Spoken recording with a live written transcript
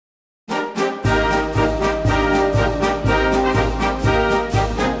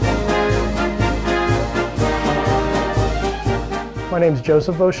name's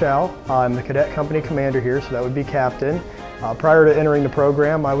Joseph Voshall. I'm the cadet company commander here, so that would be captain. Prior to entering the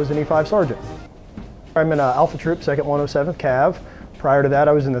program, I was an E5 sergeant. I'm in Alpha Troop, 2nd 107th Cav. Prior to that,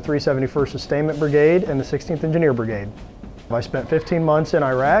 I was in the 371st Sustainment Brigade and the 16th Engineer Brigade. I spent 15 months in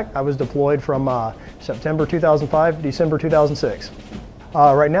Iraq. I was deployed from September 2005 to December 2006.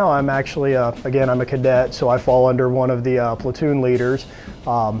 Right now I'm actually, again, I'm a cadet, so I fall under one of the platoon leaders.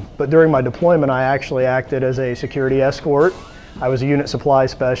 But during my deployment, I actually acted as a security escort. I was a unit supply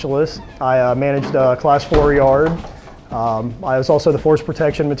specialist. I managed a Class 4 yard. I was also the Force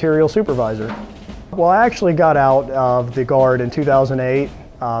Protection Material Supervisor. Well, I actually got out of the Guard in 2008,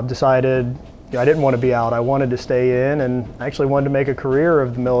 decided I didn't want to be out. I wanted to stay in and actually wanted to make a career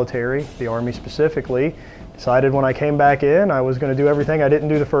of the military, the Army specifically. Decided when I came back in, I was going to do everything I didn't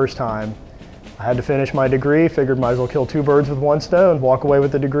do the first time. I had to finish my degree, figured might as well kill two birds with one stone, walk away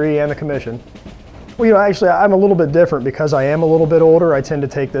with the degree and the commission. Well, actually I'm a little bit different because I am a little bit older. I tend to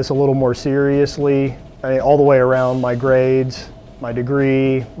take this a little more seriously, all the way around my grades, my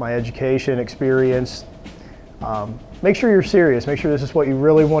degree, my education, experience. Make sure you're serious. Make sure this is what you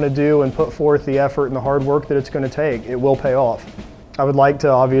really want to do and put forth the effort and the hard work that it's going to take. It will pay off. I would like to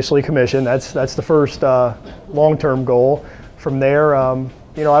obviously commission. That's the first long-term goal. From there,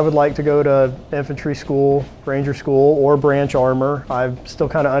 I would like to go to infantry school, ranger school, or branch armor. I'm still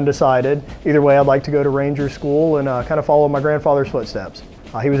kind of undecided. Either way, I'd like to go to ranger school and kind of follow my grandfather's footsteps.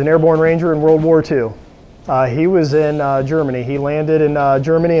 He was an airborne ranger in World War II. He was in Germany. He landed in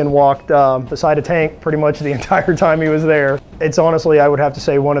Germany and walked beside a tank pretty much the entire time he was there. It's honestly, I would have to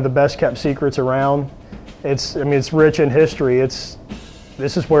say, one of the best kept secrets around. It's rich in history.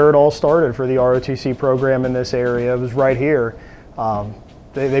 This is where it all started for the ROTC program in this area. It was right here.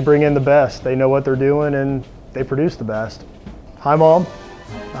 They bring in the best. They know what they're doing and they produce the best. Hi, Mom.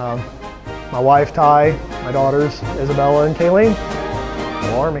 My wife, Ty, my daughters, Isabella and Kayleen.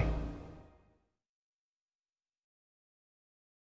 Go Army.